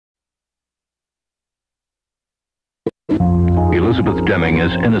Elizabeth Deming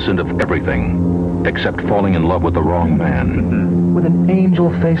is innocent of everything, except falling in love with the wrong man. With an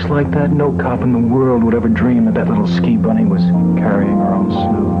angel face like that, no cop in the world would ever dream that that little ski bunny was carrying her own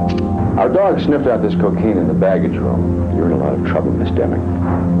snoot. Our dog sniffed out this cocaine in the baggage room. You're in a lot of trouble, Miss Deming.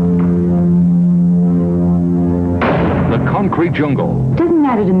 The concrete jungle. Doesn't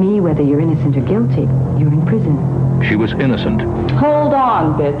matter to me whether you're innocent or guilty. You're in prison. She was innocent. Hold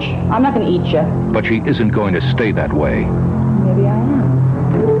on, bitch. I'm not going to eat you. But she isn't going to stay that way. Maybe I am.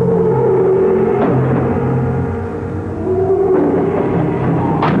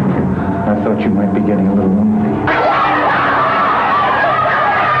 I thought you might be getting a little lonely.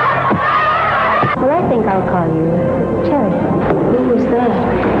 Well, I think I'll call you Cherry. Who's that?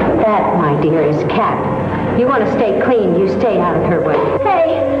 That, my dear, is Cat. You want to stay clean, you stay out of her way.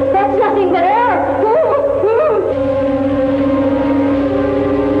 Hey, that's nothing but air.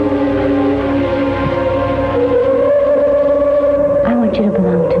 I want you to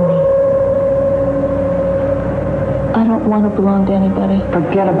belong to me. I don't want to belong to anybody.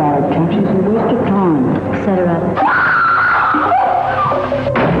 Forget about it, Kim. She's a waste of time. Set her up.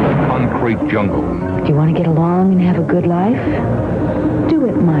 Concrete jungle. Do you want to get along and have a good life? Do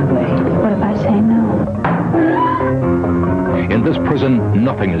it my way. What if I say no? In this prison,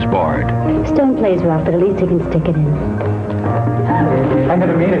 nothing is barred. Stone plays rough, but at least he can stick it in. I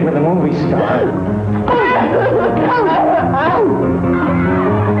never made it with a movie star.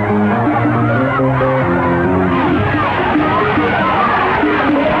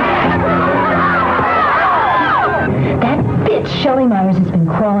 That bitch, Shelley Myers, has been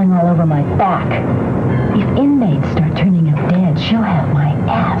crawling all over my back. If inmates start turning up dead, she'll have my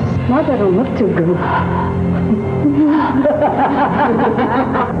ass. Not that it'll look too good.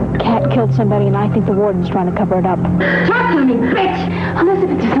 Cat killed somebody, and I think the warden's trying to cover it up. Talk to me, bitch!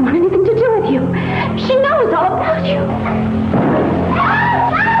 Elizabeth doesn't want anything to do with you. She knows all about you.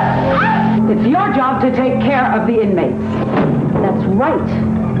 It's your job to take care of the inmates. That's right.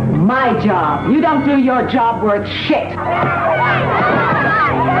 My job. You don't do your job worth shit.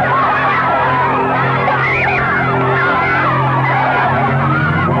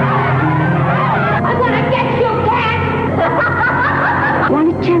 Want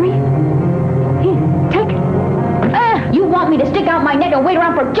it, Jerry? Here, take it. You want me to stick out my neck and wait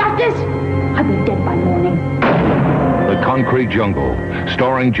around for justice? I'll be dead by morning. The Concrete Jungle,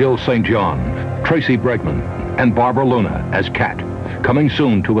 starring Jill St. John, Tracey Bregman, and Barbara Luna as Cat. Coming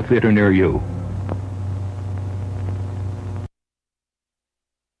soon to a theater near you.